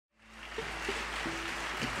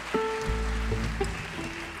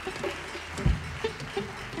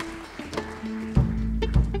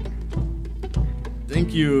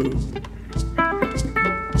Thank you.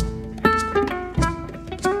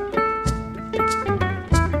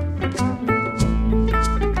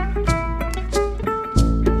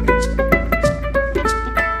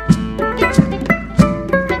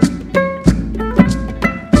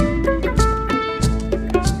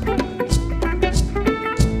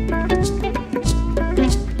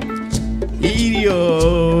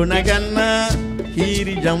 Irio Nakana,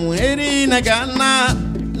 Hiri Jamueri Nakana,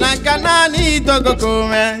 Nakana ni togo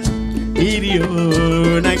kome.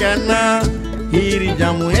 Irio Nakana, Hiri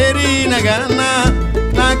Jamueri Nakana,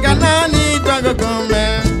 Nakana ni togo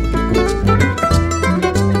kome.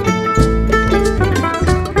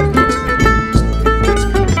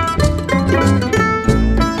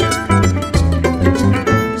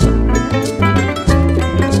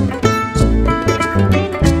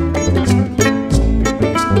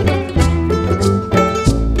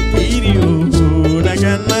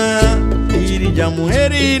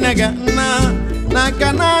 Muheri Nakana,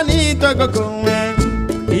 Nakana ni togo kome.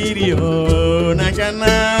 Irio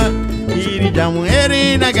Nakana, Iri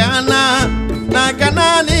Jamuheri Nakana,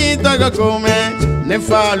 Nakana ni togo kome. Ne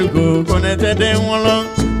falugo konete de wolo,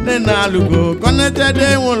 ne nalugo konete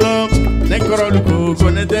de wolo, ne korolugo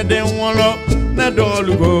konete de wolo, ne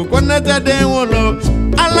dolugo konete de wolo.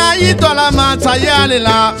 Ala itola matayale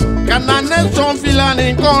la, kana ne son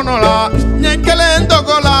filani kono la, nye kelen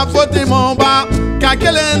togo la foti momba.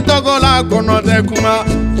 Kakelen togola konote kuma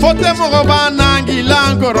fote mogoba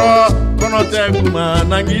nangilangoro konote kuma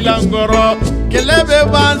nangilangoro kelebe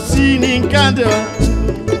bansi ninkande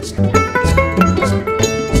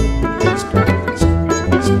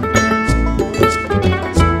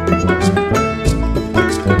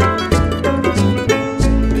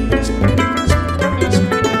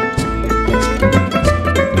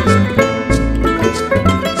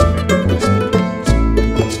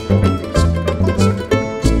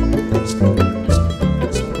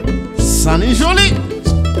Sunny Jolie.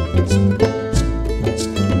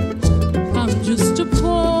 I'm just a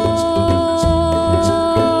poor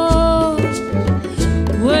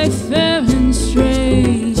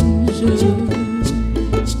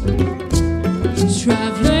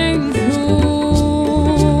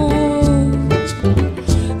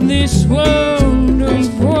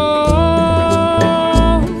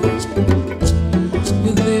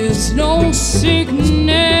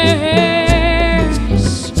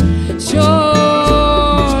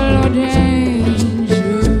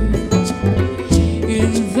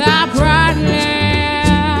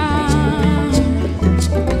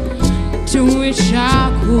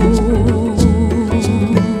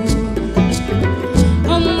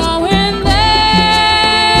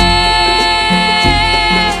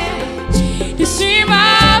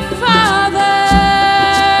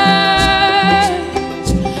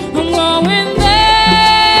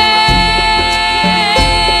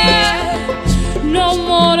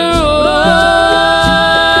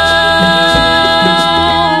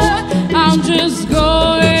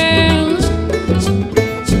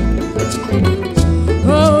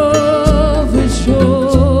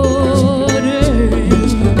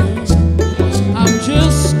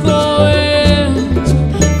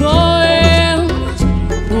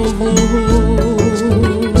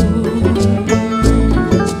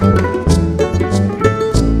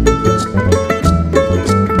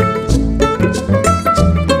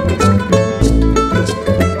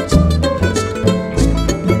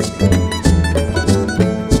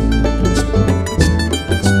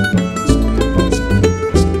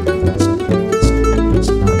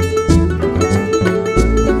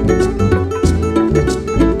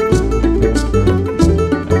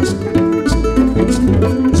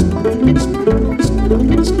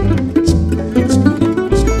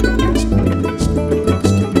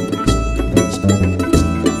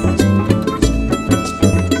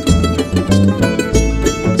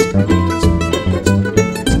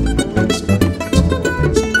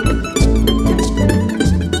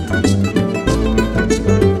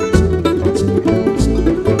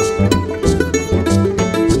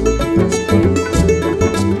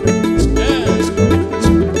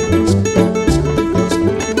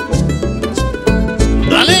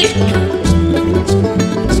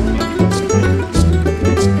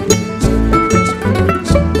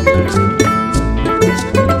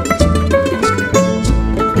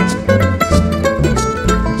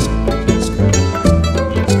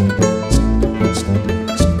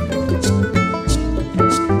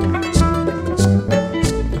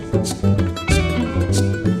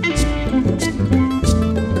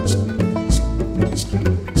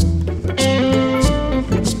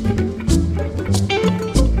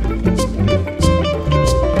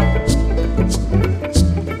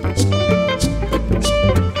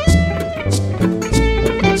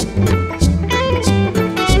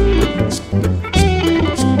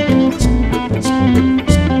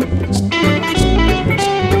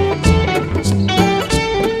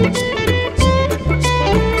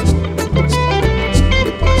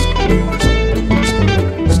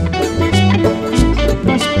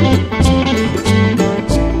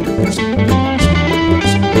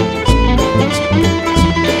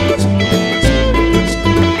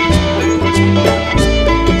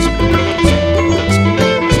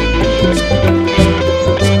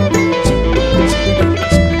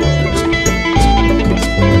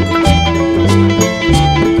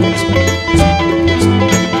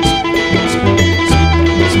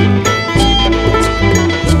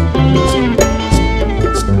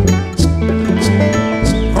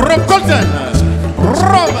Milton,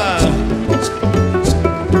 Robert.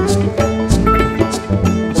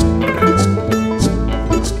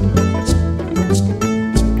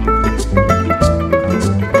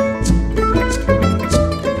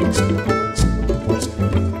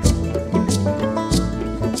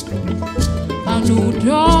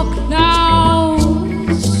 Dark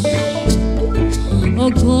clouds are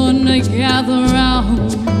gonna gather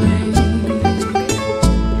round me.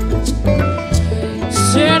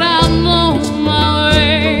 Said I'm on my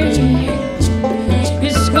way.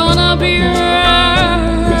 It's gonna be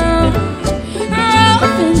rough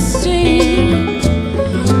and steep.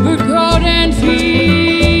 We're golden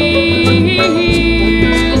fields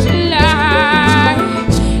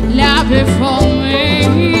lie before me.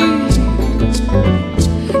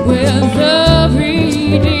 With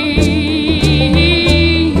every day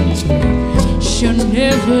she'll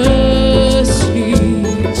never sleep.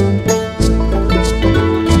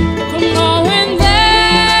 Knowing that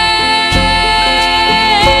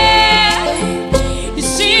you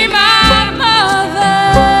see my mother,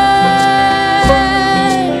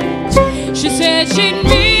 she said she'd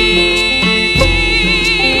meet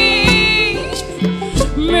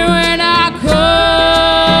me when I come.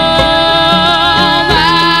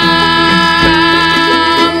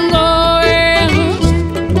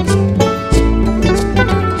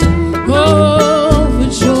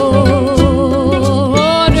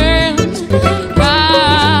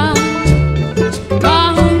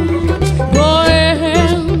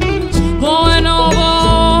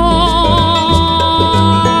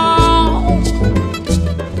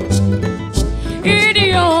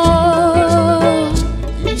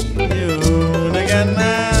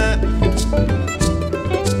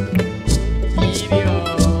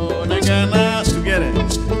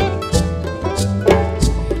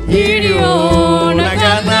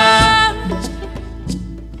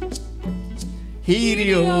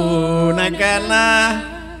 Irio, Nakana.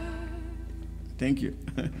 Thank you.